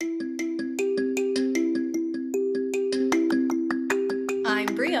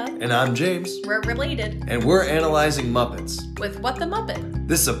Amanda. And I'm James. We're related. And we're analyzing Muppets. With What the Muppet?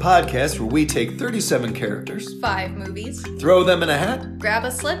 This is a podcast where we take 37 characters, 5 movies, throw them in a hat, grab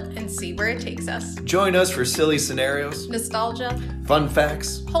a slip, and see where it takes us. join us for silly scenarios, Nostalgia, fun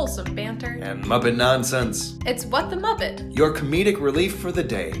facts, wholesome banter. and Muppet nonsense. It's What the Muppet. Your comedic relief for the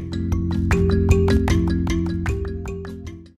day.